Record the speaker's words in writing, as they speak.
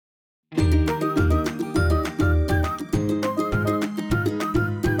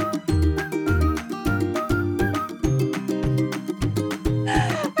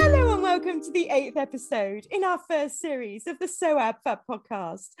8th episode in our first series of the Sew Ab Fab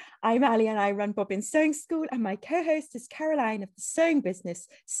podcast. I'm Ali and I run Bobbin Sewing School, and my co-host is Caroline of the sewing business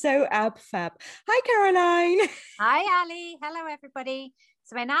Sew Ab Fab. Hi, Caroline. Hi, Ali. Hello, everybody.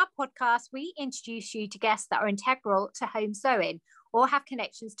 So in our podcast, we introduce you to guests that are integral to home sewing or have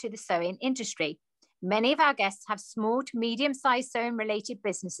connections to the sewing industry. Many of our guests have small to medium-sized sewing-related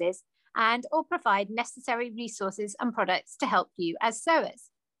businesses and or provide necessary resources and products to help you as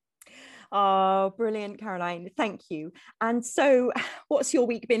sewers. Oh, brilliant, Caroline. Thank you. And so what's your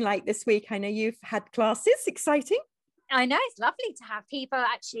week been like this week? I know you've had classes. Exciting. I know, it's lovely to have people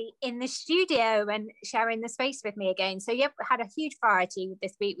actually in the studio and sharing the space with me again. So, yep, we had a huge variety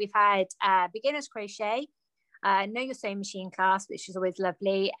this week. We've had beginners crochet, know your sewing machine class, which is always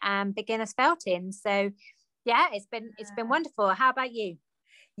lovely, and beginners felting. So, yeah, it's been wonderful. How about you?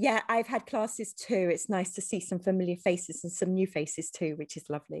 Yeah, I've had classes too. It's nice to see some familiar faces and some new faces too, which is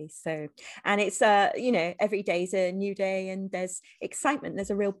lovely. So, and it's, every day's a new day and there's excitement. There's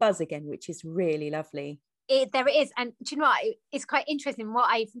a real buzz again, which is really lovely. There is. And do you know what? It's quite interesting. What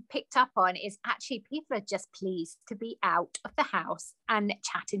I've picked up on is actually people are just pleased to be out of the house and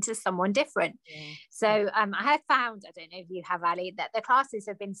chatting to someone different. Yeah. So I have found, I don't know if you have, Ali, that the classes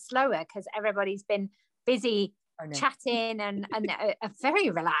have been slower because everybody's been busy chatting and are very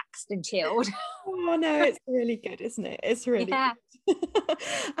relaxed and chilled. Oh no, it's really good, isn't it? It's really good.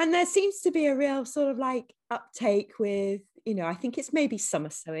 And there seems to be a real sort of like uptake with, I think it's maybe summer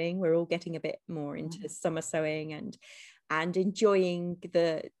sewing. We're all getting a bit more into summer sewing and enjoying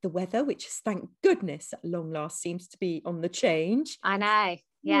the weather, which is, thank goodness, at long last seems to be on the change. I know.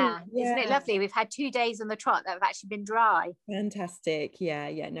 Yeah. Isn't it lovely? We've had 2 days on the trot that have actually been dry. Fantastic. Yeah,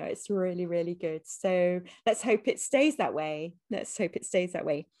 no, it's really, really good. So let's hope it stays that way.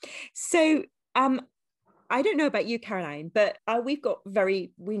 So I don't know about you, Caroline, but we've got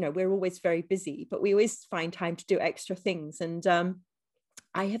we're always very busy, but we always find time to do extra things. And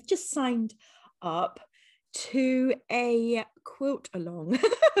I have just signed up to a quilt along.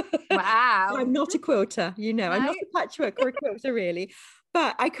 Wow. I'm not a quilter, no. I'm not a patchwork or a quilter really,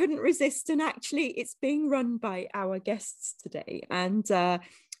 but I couldn't resist. And actually it's being run by our guests today, and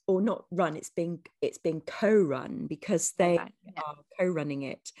or not run, it's being co-run because they are co-running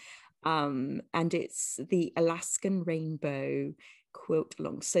it. And it's the Alaskan Rainbow quilt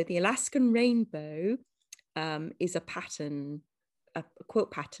along. So the Alaskan Rainbow is a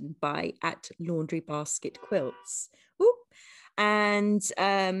quilt pattern by at Laundry Basket Quilts. Ooh. And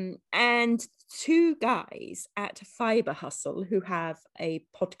two guys at Fiber Hustle who have a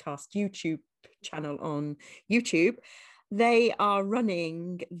podcast YouTube channel on YouTube. They are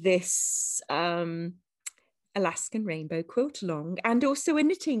running this Alaskan Rainbow quilt along and also a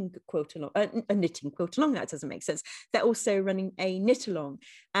knitting quilt along. That doesn't make sense. They're also running a knit along.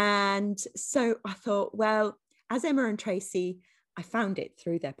 And so I thought, well, as Emma and Tracy, I found it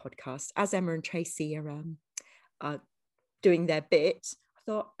through their podcast, as Emma and Tracy are doing their bit, I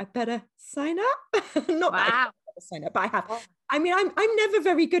thought I better sign up. Sign up, but I have. Oh. I mean, I'm never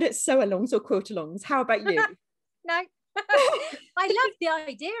very good at sew alongs or quilt alongs. How about you? No. I love the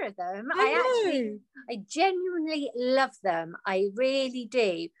idea of them. I genuinely love them. I really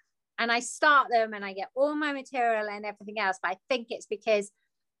do. And I start them and I get all my material and everything else. But I think it's because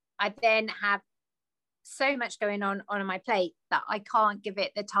I then have so much going on my plate that I can't give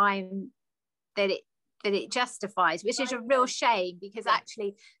it the time that it justifies, which is a real shame, because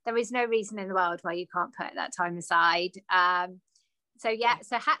actually there is no reason in the world why you can't put that time aside. So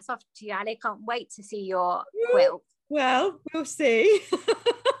hats off to you, Ali. Can't wait to see your quilt. Well, we'll see.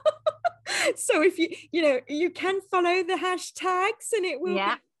 So if you can follow the hashtags and it will be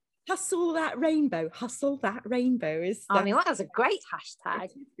Hustle That Rainbow. Hustle That Rainbow is. I mean, that's a great hashtag.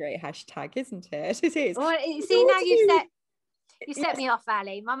 It's a great hashtag, isn't it? It is. Well, see, now you set me off,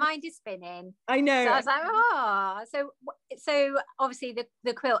 Ali. My mind is spinning. I know. So I was like, so obviously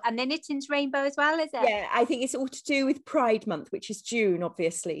the quilt and the knitting's rainbow as well, is it? Yeah, I think it's all to do with Pride Month, which is June,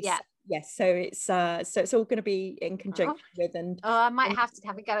 obviously. Yeah. Yes, so it's all going to be in conjunction with. And I might have to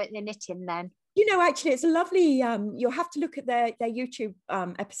have a go at the knitting then. Actually, it's a lovely. You'll have to look at their YouTube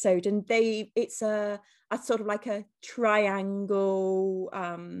episode, and it's a sort of like a triangle,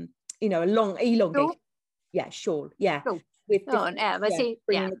 a long elongate. Shawl. Yeah. Cool. I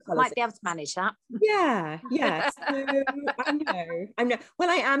might be able to manage that. Yeah. So I know.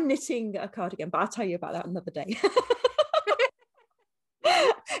 Well, I am knitting a cardigan, but I'll tell you about that another day.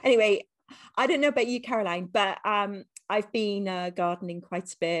 Anyway, I don't know about you, Caroline, but I've been gardening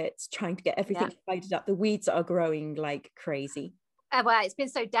quite a bit, trying to get everything tidied up. The weeds are growing like crazy. well, it's been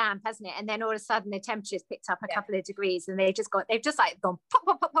so damp, hasn't it? And then all of a sudden the temperature's picked up a couple of degrees, and they've just like gone pop,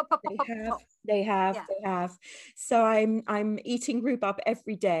 pop, pop, pop, pop, pop, pop. They have. So I'm eating rhubarb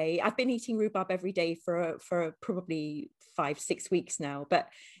every day. I've been eating rhubarb every day for probably 5-6 weeks now. But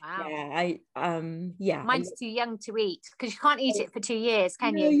wow. Yeah, mine's too young to eat, because you can't eat it for 2 years,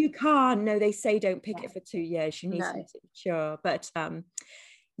 can you? No, you can't. No, they say don't pick it for 2 years. You need to eat it mature. But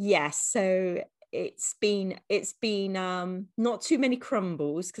yes, so it's been not too many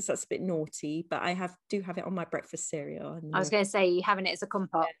crumbles, because that's a bit naughty, but I do have it on my breakfast cereal. I was going to say, you having it as a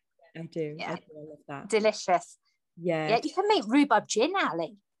compote. I do. I love that. Delicious. Yeah, you can make rhubarb gin,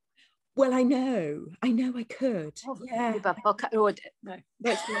 Ali. Well, I know I could. Rhubarb vodka. Oh, no.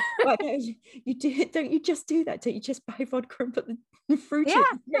 You do, don't you just do that? Don't you just buy vodka and put the fruit in? Yeah,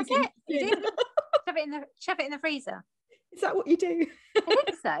 that's it. You do. Shove it in the freezer. Is that what you do? I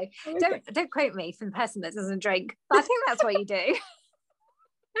think so. Okay. Don't quote me from the person that doesn't drink, but I think that's what you do.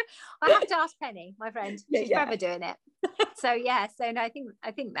 I have to ask Penny, my friend. She's forever doing it. So no,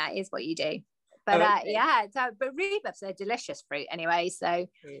 I think that is what you do. But but rhubarb's a delicious fruit anyway. So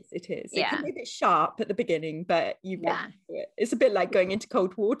it is. It can be a bit sharp at the beginning, but you get it. It's a bit like going into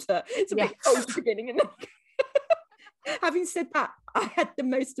cold water. It's a bit cold at the beginning, and then having said that, I had the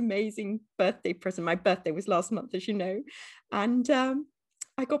most amazing birthday present. My birthday was last month, as you know, and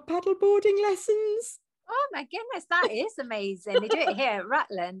I got paddleboarding lessons. Oh my goodness, that is amazing. They do it here at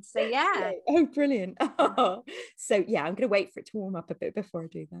Rutland. So yeah. Oh, brilliant. So I'm going to wait for it to warm up a bit before I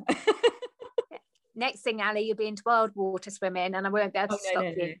do that. Next thing, Ali, you'll be into wild water swimming, and I won't be able to stop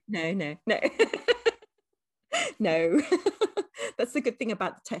you. No. No. That's the good thing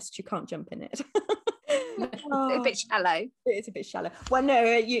about the test. You can't jump in it. It's a bit shallow. It is a bit shallow. Well, no,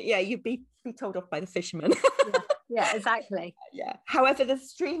 you'd be told off by the fishermen. Yeah, exactly. Yeah. However, the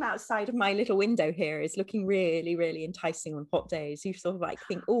stream outside of my little window here is looking really, really enticing on hot days. You sort of like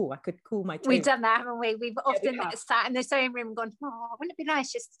think, oh, I could cool my toes. We've done that, haven't we? We've often sat in the sewing room and gone, oh, wouldn't it be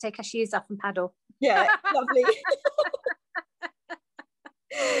nice just to take our shoes off and paddle? Yeah, lovely.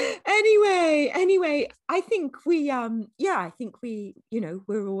 Anyway, I think we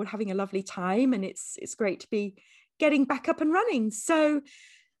we're all having a lovely time, and it's great to be getting back up and running. So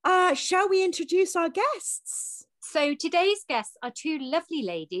shall we introduce our guests? So today's guests are two lovely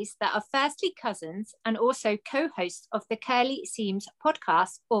ladies that are firstly cousins and also co-hosts of the Curly Seams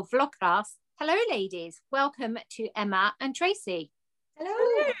podcast or vlogcast. Hello, ladies. Welcome to Emma and Tracy.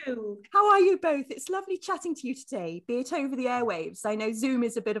 Hello. How are you both? It's lovely chatting to you today, be it over the airwaves. I know Zoom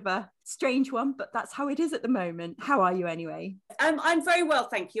is a bit of a strange one, but that's how it is at the moment. How are you anyway? I'm very well,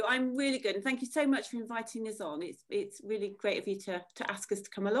 thank you. I'm really good, and thank you so much for inviting us on. It's really great of you to ask us to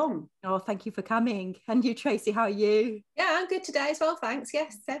come along. Oh, thank you for coming. And you, Tracy, how are you? Yeah, I'm good today as well, thanks.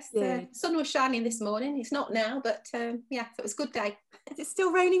 Yes, the sun was shining this morning. It's not now, but so it was a good day. Is it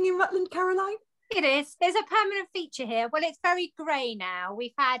still raining in Rutland, Caroline? It is. There's a permanent feature here. Well, it's very grey now.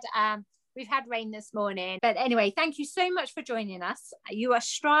 We've had rain this morning. But anyway, thank you so much for joining us. You are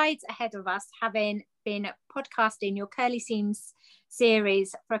strides ahead of us, having been podcasting your Curly Seams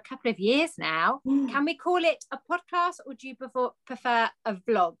series for a couple of years now. Can we call it a podcast, or do you prefer a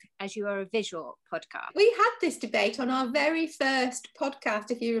vlog, as you are a visual podcast? We had this debate on our very first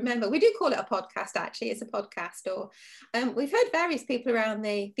podcast, if you remember. We do call it a podcast, actually. It's a podcast. Or we've heard various people around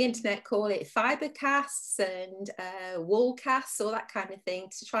the internet call it fibercasts and wallcasts, all that kind of thing,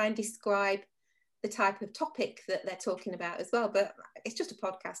 to try and describe the type of topic that they're talking about as well. But it's just a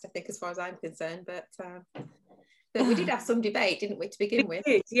podcast, I think, as far as I'm concerned. But we did have some debate, didn't we, to begin with?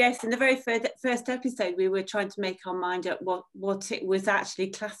 Yes, in the very first episode, we were trying to make our mind up what it was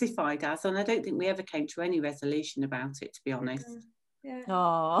actually classified as, and I don't think we ever came to any resolution about it, to be honest. Yeah.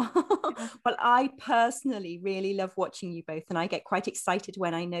 Oh, well, I personally really love watching you both, and I get quite excited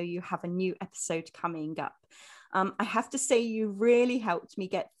when I know you have a new episode coming up. I have to say, you really helped me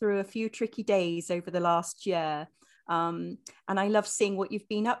get through a few tricky days over the last year, and I love seeing what you've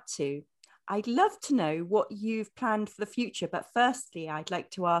been up to. I'd love to know what you've planned for the future, but firstly, I'd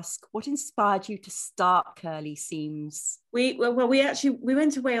like to ask, what inspired you to start Curly Seams? We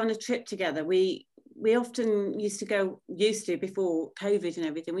went away on a trip together. We often used to before COVID and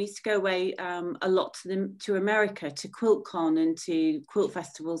everything. We used to go away a lot to America, to QuiltCon and to quilt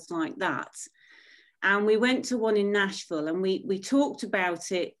festivals like that. And we went to one in Nashville, and we talked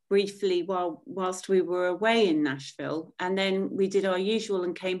about it briefly whilst we were away in Nashville. And then we did our usual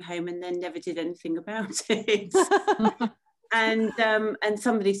and came home and then never did anything about it. and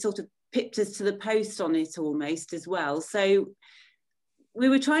somebody sort of pipped us to the post on it almost as well. So we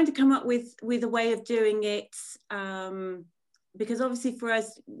were trying to come up with a way of doing it because obviously for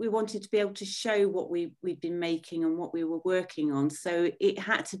us, we wanted to be able to show what we'd been making and what we were working on. So it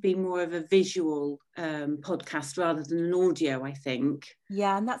had to be more of a visual podcast rather than an audio, I think.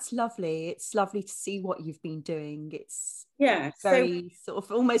 Yeah, and that's lovely. It's lovely to see what you've been doing. It's very sort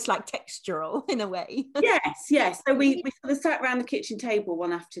of almost like textural in a way. Yes. So we sort of sat around the kitchen table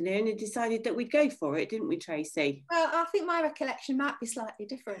one afternoon and decided that we'd go for it, didn't we, Tracy? Well, I think my recollection might be slightly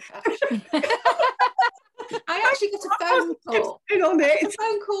different, actually. I actually got a phone call. A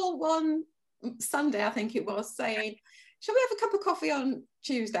phone call one Sunday, I think it was, saying, shall we have a cup of coffee on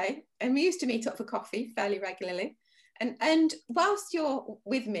Tuesday? And we used to meet up for coffee fairly regularly. And whilst you're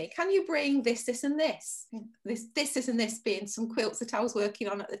with me, can you bring this and this? This and this being some quilts that I was working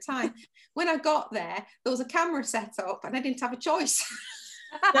on at the time. When I got there was a camera set up and I didn't have a choice.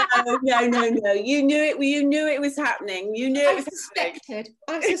 No. You knew it was happening. You knew it was suspected.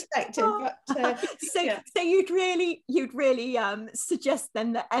 I suspected. But, so you'd really suggest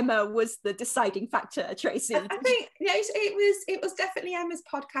then that Emma was the deciding factor, Tracy? I think it was definitely Emma's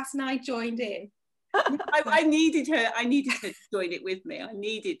podcast, and I joined in. I needed her to join it with me. I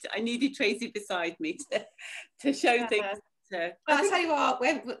needed Tracy beside me to show things. I'll tell you what,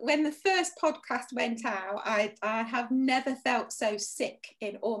 when the first podcast went out, I have never felt so sick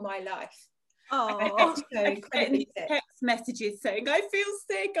in all my life. Oh, text messages saying, I feel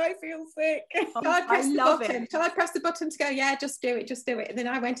sick. Oh, Shall I press the button to go, yeah, just do it. And then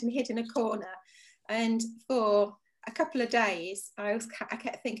I went and hid in a corner. And for a couple of days, I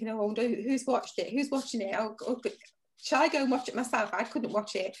kept thinking, oh, who's watched it? Who's watching it? Oh, shall I go and watch it myself? I couldn't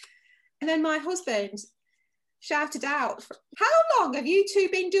watch it. And then my husband shouted out, how long have you two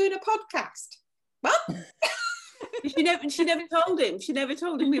been doing a podcast? What? She never told him. She never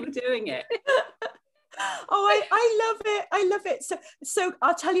told him we were doing it. Oh, I love it. So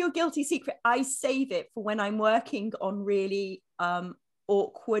I'll tell you a guilty secret. I save it for when I'm working on really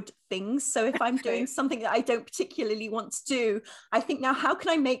awkward things. So if I'm doing something that I don't particularly want to do, I think, now how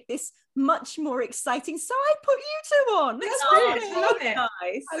can I make this much more exciting? So I put you two on. I love it.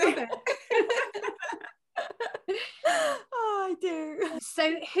 Nice. I love it. Oh, I do.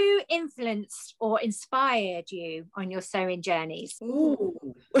 So who influenced or inspired you on your sewing journeys?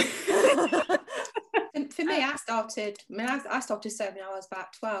 Ooh. For me, I started sewing when I was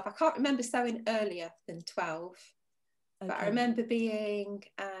about 12. I can't remember sewing earlier than 12. Okay. But I remember being,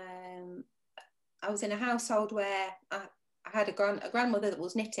 I was in a household where I had a grandmother that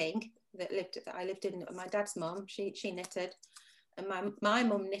was knitting, that I lived in. My dad's mum, she knitted, and my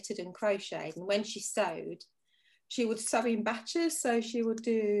mum knitted and crocheted. And when she sewed, she would sew in batches. So she would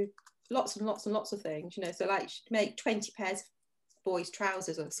do lots and lots and lots of things, So like she'd make 20 pairs of boys'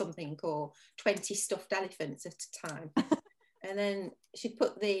 trousers or something, or 20 stuffed elephants at a time. And then she'd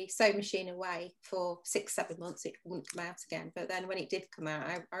put the sewing machine away for 6-7 months. It wouldn't come out again. But then when it did come out,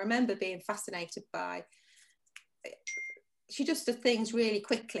 I remember being fascinated by, she just did things really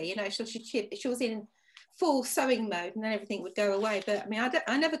quickly. She was in full sewing mode, and then everything would go away. But I mean,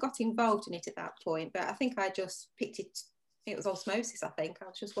 I never got involved in it at that point. But I think I just picked it. It was osmosis, I think. I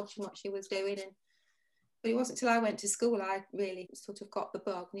was just watching what she was doing. But it wasn't until I went to school I really sort of got the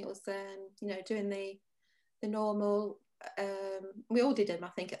bug. And it was, doing the normal... we all did them, I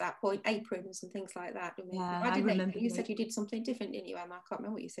think, at that point, aprons and things like that. Yeah, I remember. You said you did something different, didn't you, Emma? I can't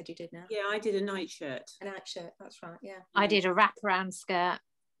remember what you said you did now. Yeah, I did a nightshirt. A nightshirt, that's right. Yeah, I did a wraparound skirt.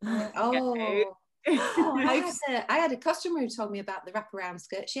 I had a customer who told me about the wraparound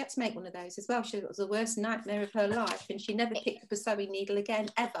skirt. She had to make one of those as well. It was the worst nightmare of her life, and she never picked up a sewing needle again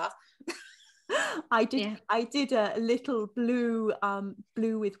ever. I did a little blue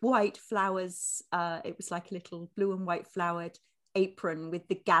with white flowers. It was like a little blue and white flowered apron with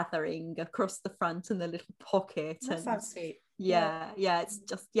the gathering across the front and the little pocket. That sounds sweet. Yeah, it's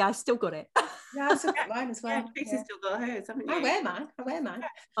just, I still got it. Yeah, I still got mine as well. Tracy's still got hers, haven't you? I wear mine.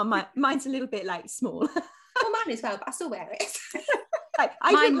 Oh, mine's a little bit like small. Oh, mine as well, but I still wear it.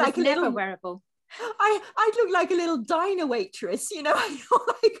 Mine was never wearable. I'd look like a little diner waitress,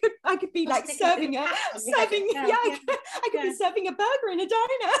 I could be like serving a burger in a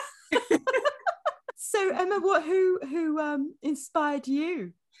diner. So Emma, who inspired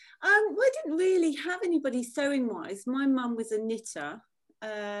you? I didn't really have anybody sewing wise. My mum was a knitter,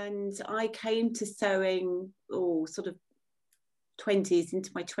 and I came to sewing sort of 20s into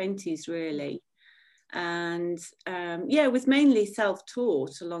my 20s really. And it was mainly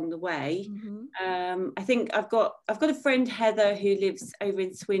self-taught along the way. Mm-hmm. I think I've got a friend, Heather, who lives over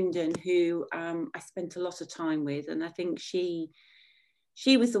in Swindon, who I spent a lot of time with, and I think she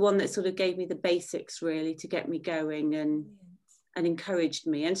was the one that sort of gave me the basics really to get me going. And encouraged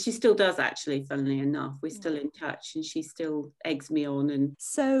me, and she still does, actually, funnily enough. We're still in touch, and she still eggs me on. And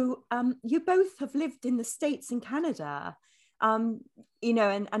so you both have lived in the States and Canada, you know,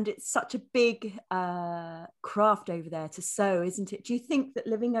 and it's such a big craft over there to sew, isn't it? Do you think that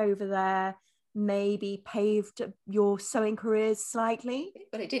living over there maybe paved your sewing careers slightly?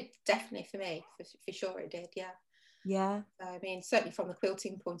 Well, it did, definitely, for me, for sure it did, yeah. I mean, certainly from the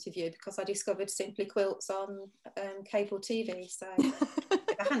quilting point of view, because I discovered Simply Quilts on cable TV. So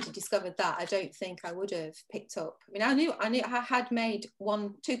if I hadn't discovered that, I don't think I would have picked up. I mean, I knew I had made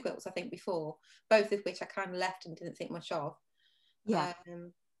 2 quilts, I think, before, both of which I kind of left and didn't think much of. Yeah.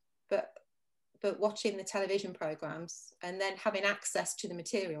 But watching the television programs and then having access to the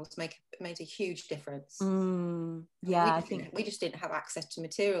materials made a huge difference. Yeah, I think we just didn't have access to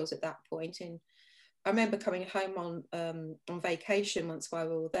materials at that point. And I remember coming home on vacation once while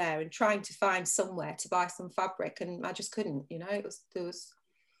we were there and trying to find somewhere to buy some fabric, and I just couldn't. You know, there was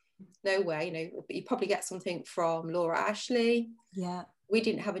no way. You know, you probably get something from Laura Ashley. Yeah. We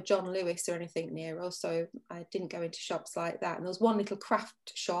didn't have a John Lewis or anything near us, so I didn't go into shops like that. And there was one little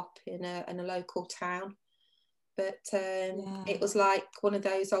craft shop in a local town, but it was like one of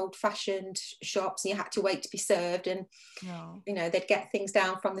those old-fashioned shops, and you had to wait to be served, and you know, they'd get things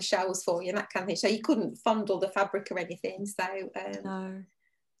down from the shelves for you and that kind of thing, so you couldn't fondle the fabric or anything. So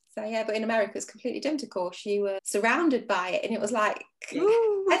yeah, but in America it's completely different. Of course, you were surrounded by it, and it was like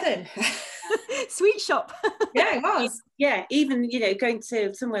heaven. Sweet shop. Yeah, it was. Yeah, even, you know, going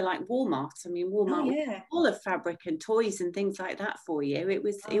to somewhere like Walmart. I mean, Walmart was full of fabric and toys and things like that for you. It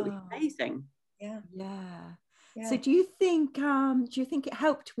was amazing. Yeah. So do you think it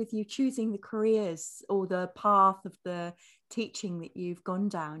helped with you choosing the careers or the path of the teaching that you've gone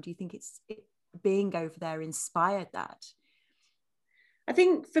down? Do you think being over there inspired that? I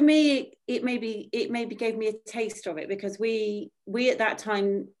think for me, it maybe gave me a taste of it, because we at that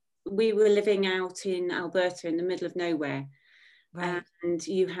time, we were living out in Alberta in the middle of nowhere. Right. And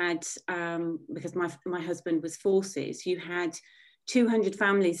you had, because my husband was forces, you had 200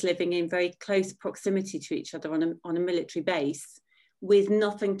 families living in very close proximity to each other on a military base with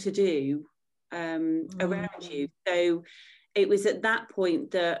nothing to do around you. So it was at that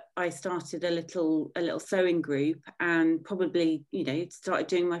point that I started a little sewing group, and probably, you know, started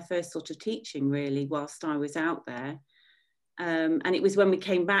doing my first sort of teaching really whilst I was out there. And it was when we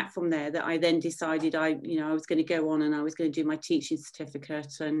came back from there that I then decided I was going to go on and I was going to do my teaching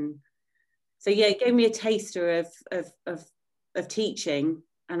certificate. And so yeah, it gave me a taster of teaching,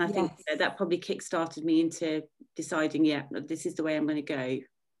 and I think that probably kick-started me into deciding, this is the way I'm going to go.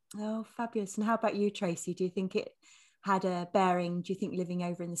 Oh, fabulous. And how about you, Tracy? Do you think it had a bearing? Do you think living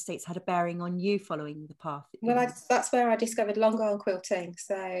over in the States had a bearing on you following the path? Well, that's where I discovered long arm quilting.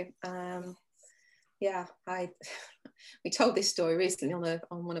 So we told this story recently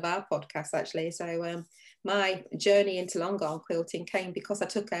on one of our podcasts, actually. So my journey into long arm quilting came because I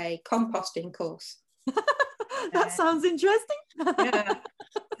took a composting course. That sounds interesting. Yeah.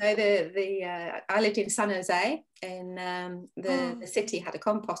 So I lived in San Jose, and the city had a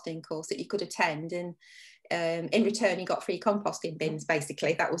composting course that you could attend, and in return you got free composting bins.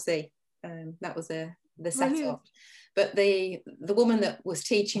 Basically, that was the setup. But the woman that was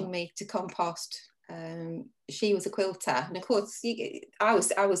teaching me to compost, she was a quilter, and of course I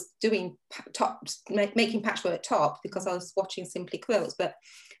was doing tops, making patchwork tops, because I was watching Simply Quilts, but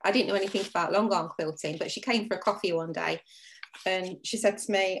I didn't know anything about long arm quilting. But she came for a coffee one day, and she said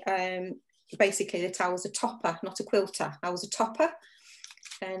to me, basically, that I was a topper, not a quilter. I was a topper,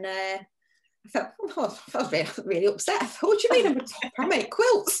 and I thought, I was really upset. I thought, what do you mean I'm a topper? I make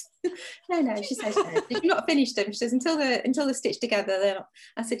quilts. No, she says, no, you've not finished them. She says, until they're stitched together, they're not.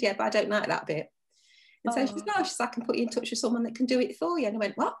 I said, yeah, but I don't like that bit. And so she said, no, I can put you in touch with someone that can do it for you. And I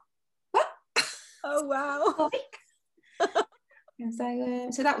went, what? Oh, wow.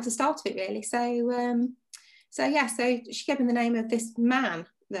 And so that was the start of it, really. So she gave me the name of this man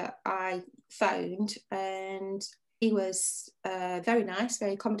that I phoned, and he was very nice,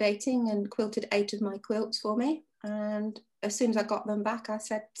 very accommodating, and quilted 8 of my quilts for me. And as soon as I got them back, I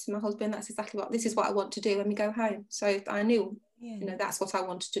said to my husband, this is what I want to do when we go home. So I knew, that's what I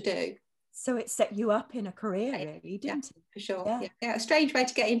wanted to do. So it set you up in a career, really, didn't it? For sure. Yeah, a strange way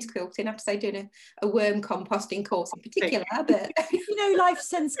to get into quilting, I have to say, doing a worm composting course in particular. But life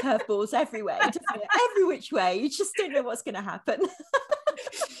sends curveballs everywhere, doesn't it? Every which way, you just don't know what's going to happen.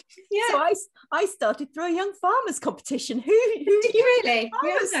 Yeah. So I started through a young farmers competition. Who did you really?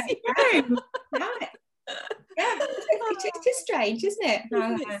 Right. Yeah, it is strange, isn't it?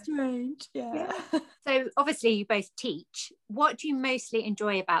 It's strange, yeah. So obviously you both teach. What do you mostly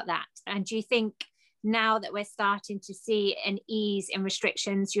enjoy about that? And do you think now that we're starting to see an ease in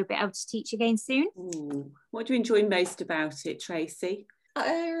restrictions, you'll be able to teach again soon? Ooh. What do you enjoy most about it, Tracy?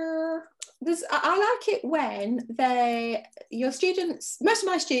 I like it when your students, most of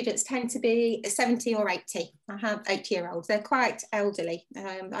my students tend to be 70 or 80. I have 80-year-olds. They're quite elderly.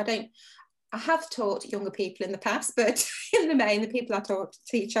 I have taught younger people in the past, but in the main, the people I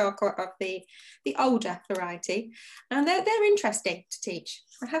teach are of the older variety, and they're interesting to teach.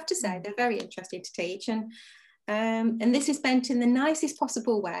 I have to say, they're very interesting to teach, and this is meant in the nicest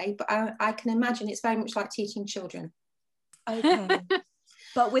possible way. But I can imagine it's very much like teaching children. Okay.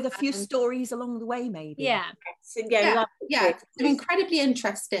 But with a few stories along the way, maybe. Yeah. Yeah. They're incredibly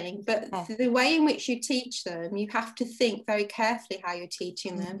interesting, but the way in which you teach them, you have to think very carefully how you're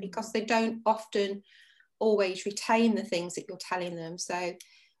teaching them, because they don't often always retain the things that you're telling them. So,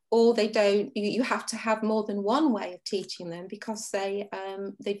 or they don't, you have to have more than one way of teaching them, because they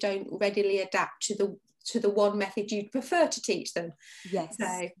don't readily adapt to the one method you'd prefer to teach them. Yes.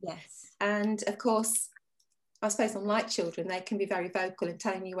 So, yes. And of course, I suppose unlike children, they can be very vocal in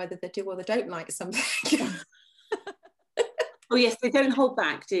telling you whether they do or they don't like something. Oh yes, they don't hold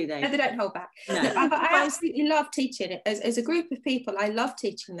back, do they? No, they don't hold back. No. I absolutely love teaching it. As a group of people, I love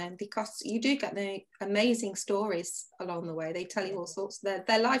teaching them, because you do get the amazing stories along the way. They tell you all sorts.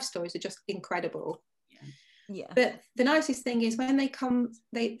 Their life stories are just incredible. Yeah. But the nicest thing is when they come,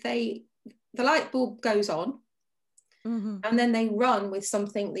 the light bulb goes on. And then they run with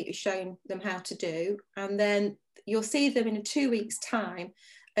something that you've shown them how to do, and then you'll see them in 2 weeks' time,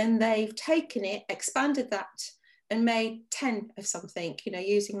 and they've taken it, expanded that, and made 10 of something,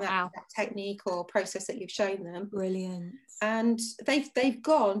 using that technique or process that you've shown them. Brilliant. And they've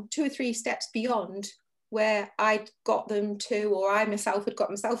gone 2 or 3 steps beyond where I'd got them to, or I myself had got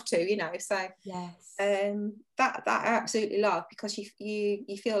myself to, so yes. That I absolutely love, because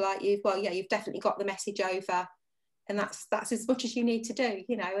you feel like you've definitely got the message over. And that's as much as you need to do,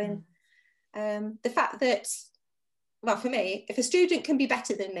 and the fact that, well, for me, if a student can be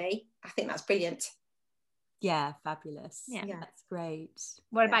better than me, I think that's brilliant. Yeah, fabulous. Yeah, that's great.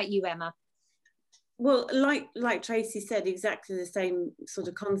 What about you, Emma? Well, like Tracy said, exactly the same sort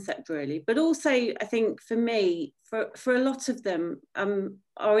of concept, really. But also, I think for me, for a lot of them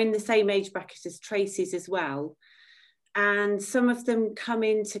are in the same age bracket as Tracy's as well. And some of them come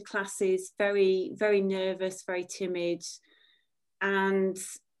into classes very, very nervous, very timid. And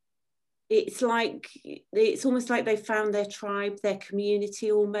it's almost like they found their tribe, their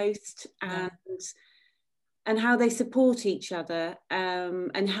community almost, and how they support each other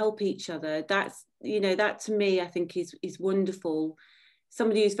and help each other. That's, that to me, I think is wonderful.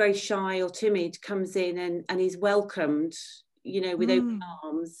 Somebody who's very shy or timid comes in and is welcomed, with open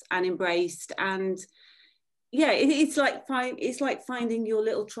arms and embraced. And yeah, it's like finding your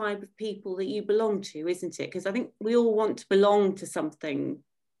little tribe of people that you belong to, isn't it? Because I think we all want to belong to something.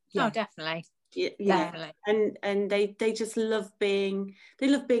 Yeah. Oh, definitely. Yeah. And they just love being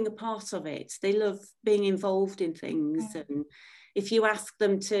a part of it. They love being involved in things. And if you ask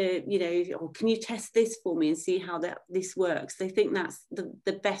them to, oh, can you test this for me and see how this works, they think that's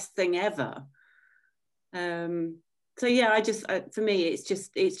the best thing ever. So yeah, for me, it's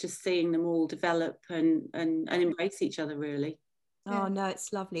just seeing them all develop and embrace each other, really. Oh no,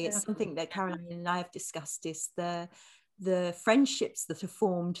 it's lovely. It's something that Caroline and I have discussed, is the friendships that are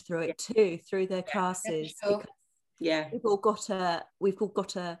formed through it too, through their classes. Sure. We've all got a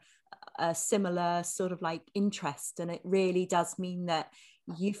similar sort of like interest, and it really does mean that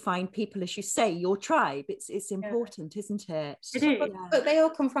you find people, as you say, your tribe. It's important, isn't it? It is. But they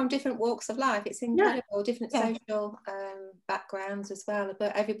all come from different walks of life. It's incredible, different social backgrounds as well.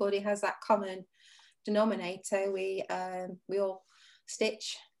 But everybody has that common denominator. We all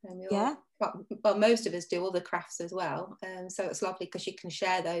stitch, and we all, well, most of us do other crafts as well. So it's lovely because you can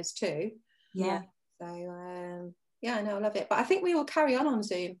share those too. Yeah. So I know, I love it. But I think we will carry on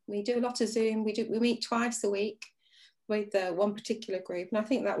Zoom. We do a lot of Zoom. We meet twice a week with one particular group, and I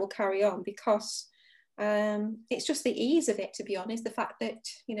think that will carry on, because it's just the ease of it, to be honest. The fact that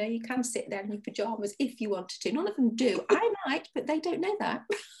you can sit there in your pajamas if you wanted to. None of them do. I might, but they don't know that.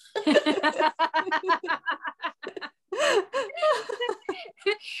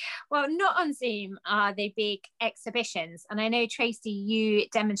 Well, not on Zoom are the big exhibitions, and I know, Tracy, you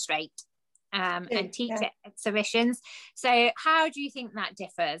demonstrate and teach at exhibitions. So how do you think that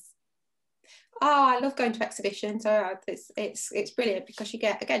differs? Oh, I love going to exhibitions. It's brilliant, because you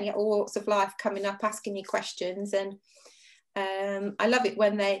get all walks of life coming up asking you questions, and I love it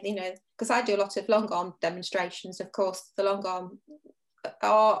when they, because I do a lot of long arm demonstrations. Of course, the long arm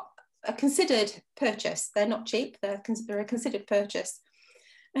are a considered purchase. They're not cheap. They're a considered purchase,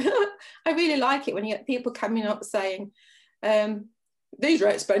 I really like it when you get people coming up saying, these are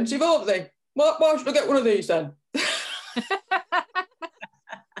expensive, aren't they? Why should I get one of these then?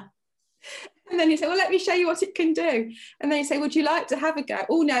 And then you say, well, let me show you what it can do. And then you say, would you like to have a go?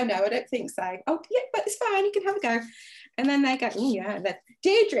 Oh, no, I don't think so. Oh, yeah, but it's fine, you can have a go. And then they go, oh, yeah. And then,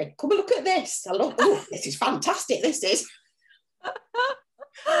 Deirdre, come and look at this. This is fantastic, this is.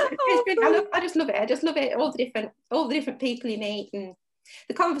 I just love it. I just love it. All the different people you meet and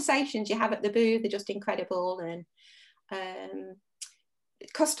the conversations you have at the booth are just incredible. And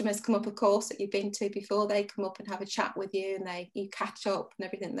customers come up, of course, that you've been to before. They come up and have a chat with you, and you catch up and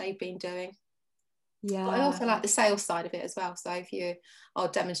everything they've been doing. Yeah. But I also like the sales side of it as well. So if you are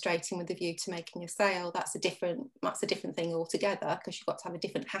demonstrating with a view to making a sale, that's a different thing altogether, because you've got to have a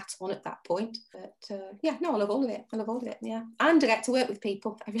different hat on at that point. But I love all of it. Yeah, and I get to work with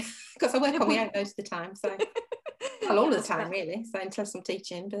people because I work on my own most of the time. So well, all of the time really. So until I'm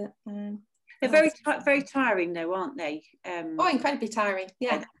teaching, but. They're very tiring though, aren't they? Incredibly tiring.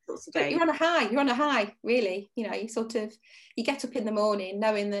 Yeah. But you're on a high, really. You know, you get up in the morning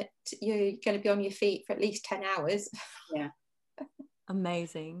knowing that you're going to be on your feet for at least 10 hours. Yeah.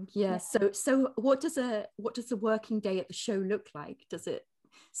 Amazing. Yeah. So what does a working day at the show look like? Does it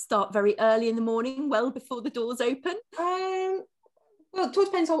start very early in the morning, well before the doors open? Well, it all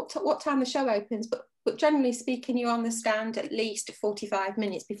depends on what time the show opens, but generally speaking, you're on the stand at least 45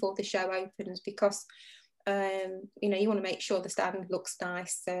 minutes before the show opens, because you want to make sure the stand looks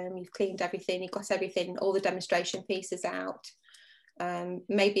nice. You've cleaned everything, you've got everything, all the demonstration pieces out.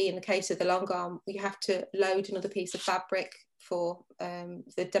 Maybe in the case of the long arm, you have to load another piece of fabric for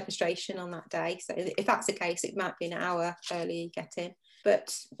the demonstration on that day. So if that's the case, it might be an hour early you get in.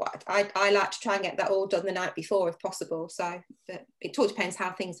 But I like to try and get that all done the night before if possible. So but it all depends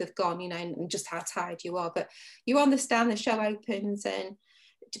how things have gone, and just how tired you are. But you understand the show opens, and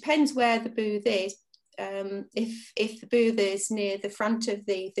it depends where the booth is. If the booth is near the front of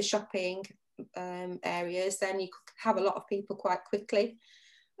the shopping areas, then you could have a lot of people quite quickly.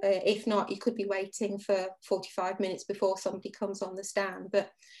 If not, you could be waiting for 45 minutes before somebody comes on the stand. But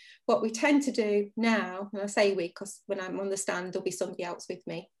what we tend to do now, and I say we because when I'm on the stand, there'll be somebody else with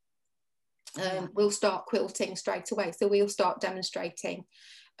me. We'll start quilting straight away. So we'll start demonstrating,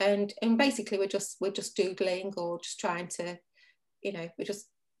 and basically we're just doodling or just trying to, we're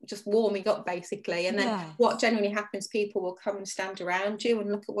just warming up basically. And then what generally happens, people will come and stand around you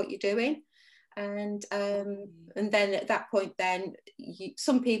and look at what you're doing. And then at that point, then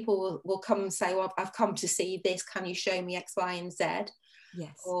some people will come and say, well, I've come to see this, can you show me X, Y and Z?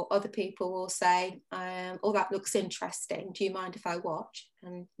 Yes. Or other people will say, oh, that looks interesting, do you mind if I watch?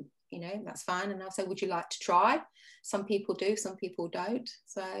 And that's fine. And I'll say, would you like to try? Some people do, some people don't.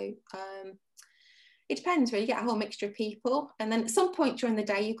 So it depends really. You get a whole mixture of people, and then at some point during the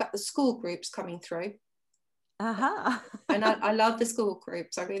day you've got the school groups coming through. And I love the school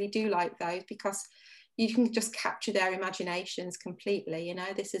groups. I really do like those, because you can just capture their imaginations completely.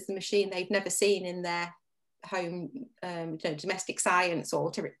 This is the machine they've never seen in their home, domestic science, or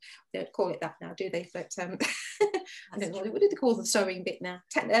whatever. They don't call it that now, do they? But I don't know, what do they call the sewing bit now?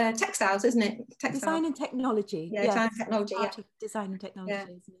 Textiles, isn't it? Design and technology. Yeah, design and technology. Yeah. Design and technology, yeah.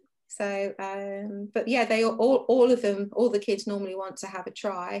 Isn't it? So, but yeah, they all of them, all the kids normally want to have a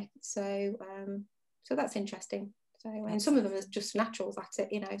try. So, so that's interesting. So, and some of them are just naturals at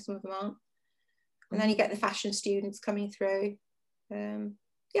it, some of them aren't. And then you get the fashion students coming through.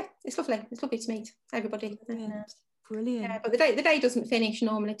 Yeah, it's lovely. It's lovely to meet everybody. Brilliant. Yeah, but the day doesn't finish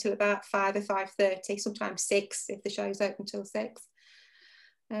normally till about 5 or 5:30, sometimes 6 if the show's open till 6.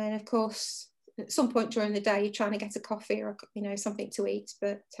 And of course, at some point during the day, you're trying to get a coffee or something to eat.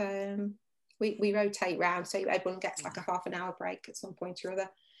 But we rotate round, so everyone gets like a half an hour break at some point or other.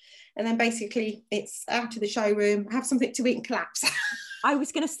 And then basically it's out of the showroom, have something to eat and collapse. I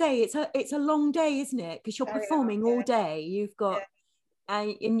was going to say it's a long day, isn't it? Because you're performing all day. You've got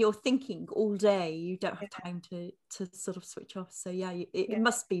and you're thinking all day. You don't have time to sort of switch off. So it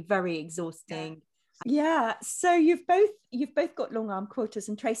must be very exhausting. Yeah. So you've both got long arm quilters,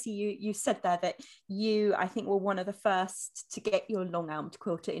 and Tracy, you said there that you, I think, were one of the first to get your long armed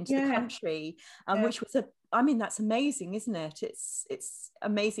quilter into the country, which was that's amazing, isn't it? It's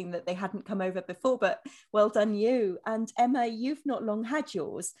amazing that they hadn't come over before, but well done you. And Emma, you've not long had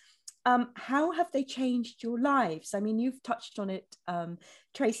yours. How have they changed your lives? I mean, you've touched on it,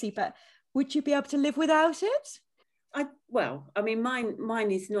 Tracy, but would you be able to live without it?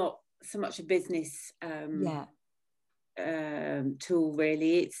 Mine is not so much a business tool,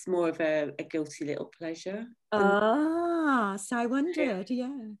 really. It's more of a guilty little pleasure. So I wondered,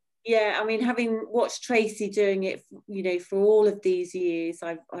 Yeah, I mean, having watched Tracy doing it, you know, for all of these years,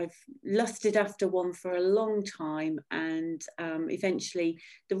 I've lusted after one for a long time, and eventually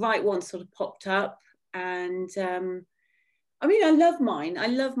the right one sort of popped up. And I mean, I love mine. I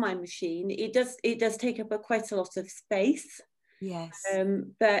love my machine. It does take up quite a lot of space. Yes.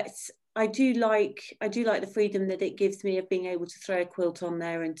 But I do like the freedom that it gives me of being able to throw a quilt on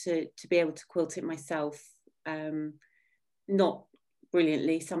there and to be able to quilt it myself. Not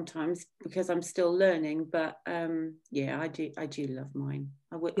brilliantly sometimes because I'm still learning, but yeah, I do love mine.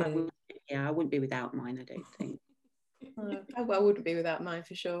 I wouldn't be without mine, I don't think. I wouldn't be without mine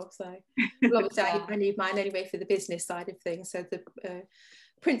for sure. So well, obviously I need mine anyway for the business side of things. So the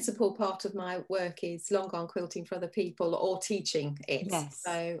principal part of my work is long arm quilting for other people or teaching it. Yes.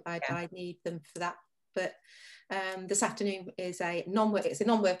 So I need them for that. But this afternoon is a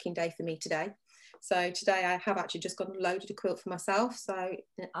non-working day for me today. So today I have actually just gone and loaded a quilt for myself. So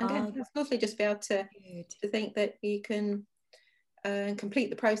again, it's lovely just to be able to think that you can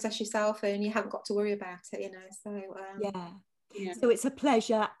complete the process yourself and you haven't got to worry about it, you know. So yeah. So it's a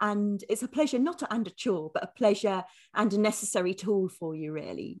pleasure, and it's a pleasure not and a chore, but a pleasure and a necessary tool for you,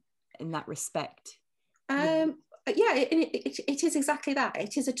 really, in that respect. Yeah, it is exactly that.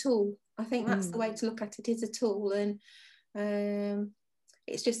 It is a tool. I think that's the way to look at it. It is a tool, and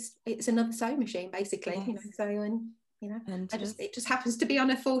it's another sewing machine basically. Yes. You know, so and you know, it just happens to be on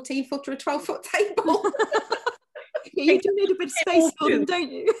a 14-foot or a 12-foot table. Yeah, you do need a bit of space for them,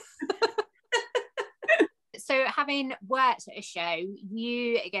 don't you? So having worked at a show,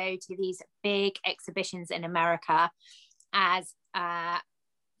 you go to these big exhibitions in America as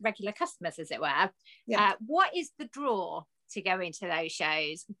regular customers, as it were. Yeah. What is the draw to go into those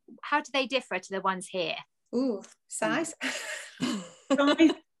shows? How do they differ to the ones here? Ooh, size.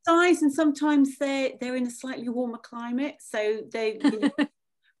 size, and sometimes they're in a slightly warmer climate, so they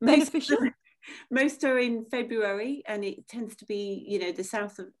beneficial. Most are in February, and it tends to be, you know, the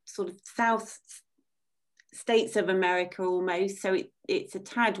south states of America almost. So it's a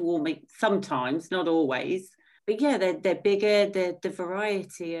tad warmer sometimes, not always. But yeah, they're bigger. The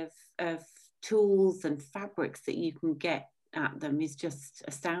variety of tools and fabrics that you can get at them is just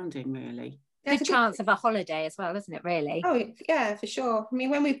astounding, really. Good chance of a holiday as well, isn't it, really? Oh yeah, for sure. I mean,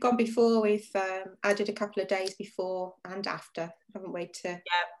 when we've gone before, we've added a couple of days before and after, haven't we, to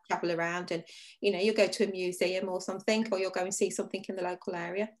travel around, and you know, you'll go to a museum or something, or you'll go and see something in the local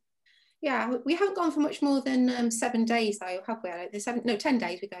area. Yeah, we haven't gone for much more than 7 days though, have we? 10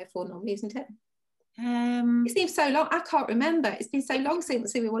 days we go for normally, isn't it? It seems so long. I can't remember. It's been so long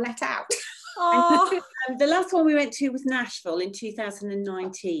since we were let out. The last one we went to was Nashville in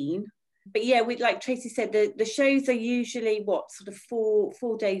 2019. But yeah, like Tracy said, the shows are usually sort of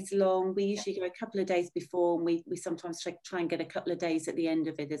four days long. We usually go a couple of days before, and we sometimes try and get a couple of days at the end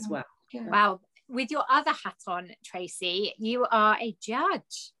of it as well. Yeah. Wow. With your other hat on, Tracy, you are a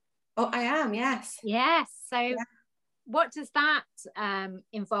judge. Oh, I am, yes. Yes. So what does that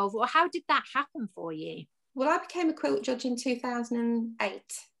involve, or how did that happen for you? Well, I became a quilt judge in 2008.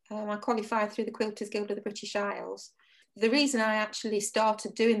 I qualified through the Quilters Guild of the British Isles. The reason I actually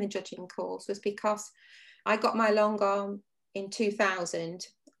started doing the judging course was because I got my long arm in 2000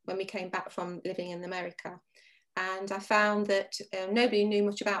 when we came back from living in America, and I found that nobody knew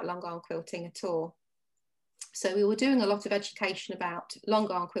much about long arm quilting at all. So we were doing a lot of education about long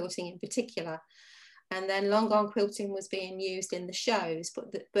arm quilting in particular, and then long arm quilting was being used in the shows,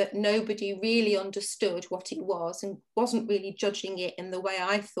 but nobody really understood what it was and wasn't really judging it in the way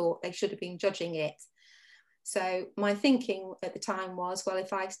I thought they should have been judging it. So my thinking at the time was, well,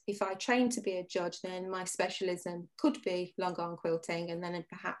 if I trained to be a judge, then my specialism could be long arm quilting, and then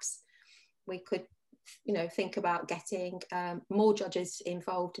perhaps we could, you know, think about getting more judges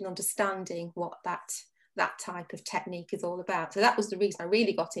involved in understanding what that type of technique is all about. So that was the reason I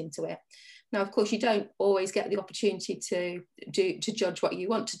really got into it. Now, of course, you don't always get the opportunity to judge what you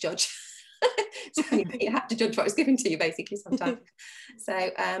want to judge. So you have to judge what is given to you basically sometimes.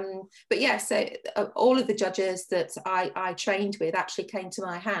 So but yeah, so all of the judges that I trained with actually came to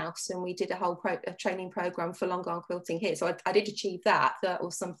my house, and we did a whole training program for long arm quilting here. So I did achieve that. That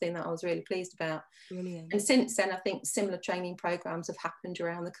was something that I was really pleased about. Brilliant. And since then, I think similar training programs have happened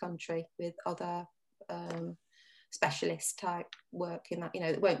around the country with other specialist type work in that, you know,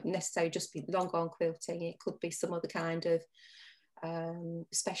 it won't necessarily just be long arm quilting. It could be some other kind of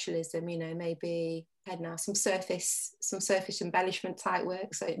specialism, you know, maybe I don't know, some surface embellishment type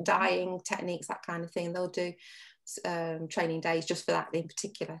work, so dyeing techniques, that kind of thing. They'll do training days just for that in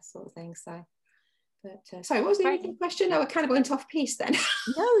particular sort of thing. So but sorry, what was the other question? No, I kind of went off piece then.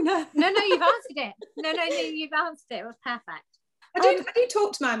 No, you've answered it. No, you've answered it. It was perfect. I do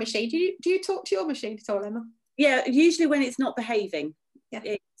talk to my machine. Do you talk to your machine at all, Emma? Yeah, usually when it's not behaving. Yeah.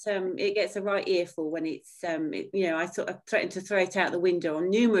 It gets a right earful when it's I sort of threaten to throw it out the window on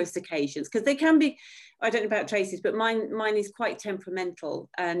numerous occasions, because they can be, I don't know about Tracy's, but mine is quite temperamental,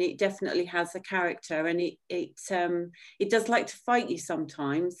 and it definitely has a character, and it does like to fight you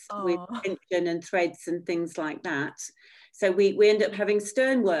sometimes with tension and threads and things like that. So we end up having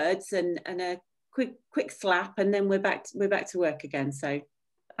stern words and a quick slap, and then we're back to work again. So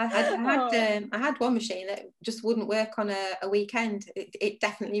I had one machine that just wouldn't work on a weekend. It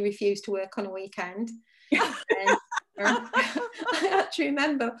definitely refused to work on a weekend. And I actually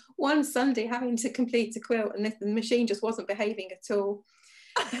remember one Sunday having to complete a quilt, and the machine just wasn't behaving at all.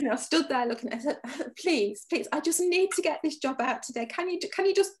 And I stood there looking. I said, please, I just need to get this job out today. Can you just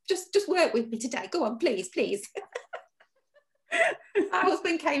work with me today? Go on, please. My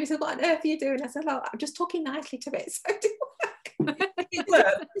husband came and said, what on earth are you doing? I said, oh, I'm just talking nicely to it, so it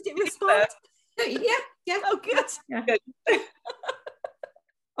work. Did it respond? Yeah. Oh, good. Yeah.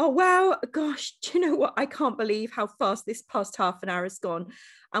 Oh, wow. Gosh, do you know what? I can't believe how fast this past half an hour has gone.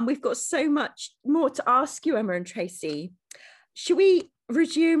 And we've got so much more to ask you, Emma and Tracy. Should we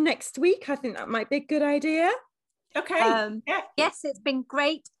resume next week? I think that might be a good idea. Okay. Yeah. Yes, it's been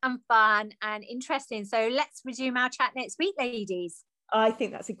great and fun and interesting. So let's resume our chat next week, ladies. I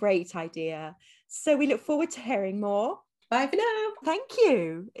think that's a great idea. So we look forward to hearing more. Bye for now. Thank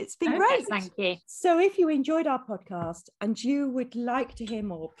you. It's been great. Thank you. So if you enjoyed our podcast and you would like to hear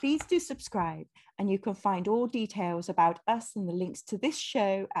more, please do subscribe, and you can find all details about us and the links to this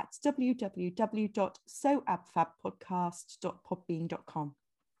show at www.soabfabpodcast.podbean.com.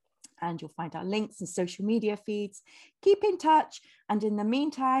 And you'll find our links and social media feeds. Keep in touch. And in the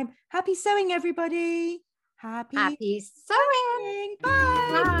meantime, happy sewing, everybody. Happy sewing. Bye.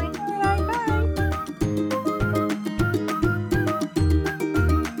 Bye. Bye. Bye.